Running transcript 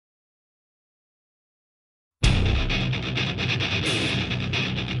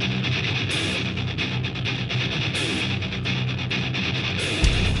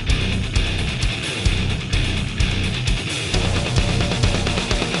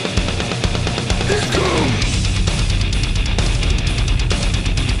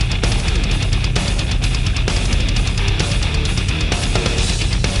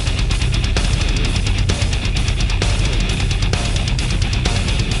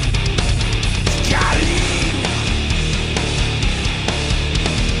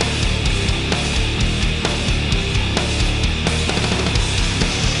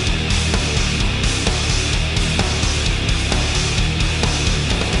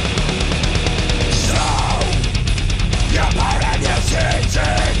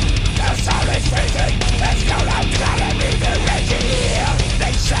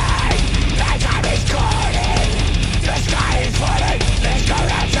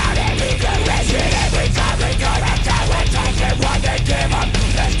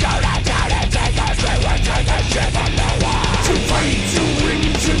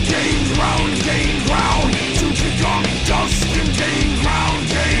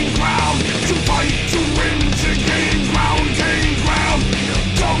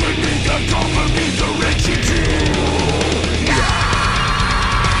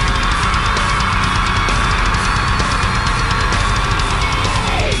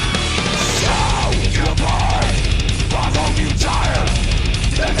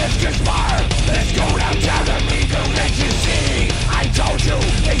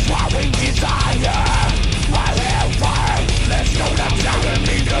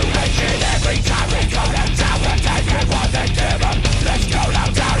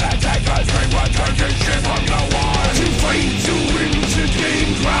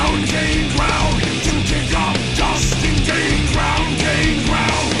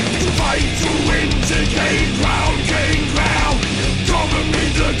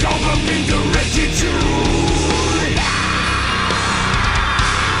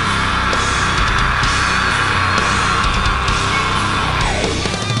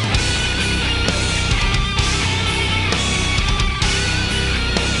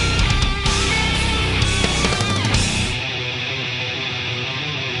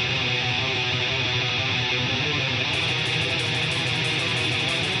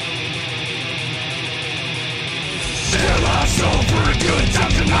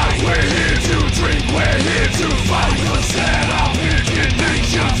We're here to drink, we're here to fight. We'll set up wicked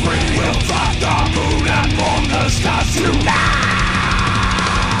nations free. We'll fight the moon and mourn the stars tonight.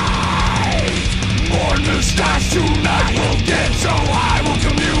 Mourn the stars tonight. We'll get so high, we'll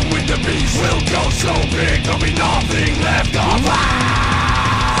commune with the beast. We'll go so big, there'll be nothing left of us.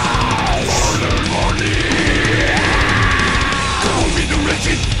 Morning. Go and be the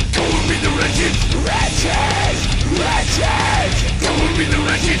wretched, go and be the wretched. Wretched, wretched. Go and be the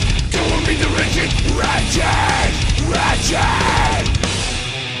wretched, go and be the wretched. Wretched, wretched.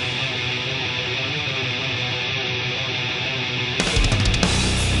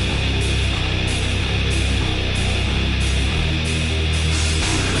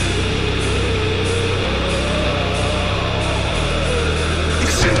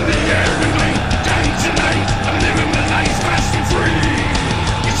 It's in the air with me, day to night. I'm living my life fast and free.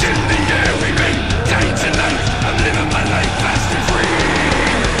 It's in the air with me, day to night. I'm living my life fast and free.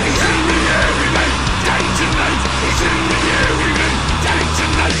 It's in the air with me, day to night. It's in the air with me, day to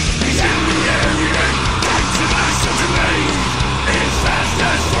night. It's in the air with me, day to night. So tonight, it's fast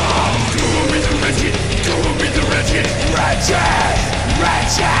as fall. Go and be the wretched, go and be the wretched. Wretched,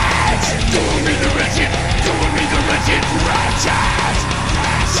 wretched. Go and be the wretched, go and be the wretched. Wretched,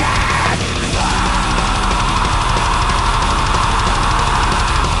 wretched.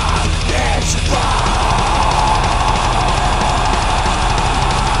 It's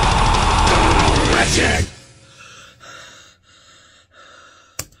wretched.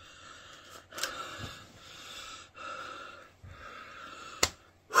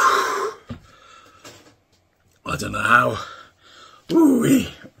 I don't know how.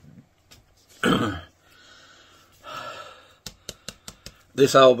 Ooh-wee.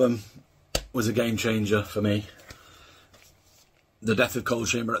 This album was a game changer for me. The death of Cold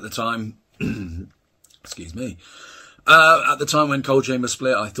Chamber at the time, excuse me, at the time when Cold Chamber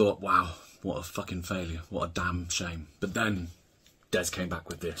split, I thought, wow, what a fucking failure, what a damn shame. But then Des came back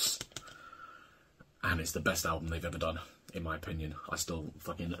with this, and it's the best album they've ever done, in my opinion. I still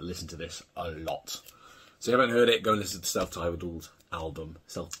fucking listen to this a lot. So if you haven't heard it, go listen to the self-titled album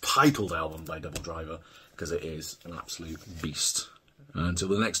by Devildriver, because it is an absolute beast. And until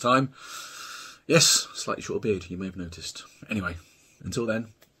the next time, yes, slightly shorter beard, you may have noticed. Anyway, until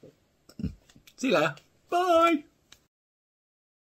then, see you later. Bye!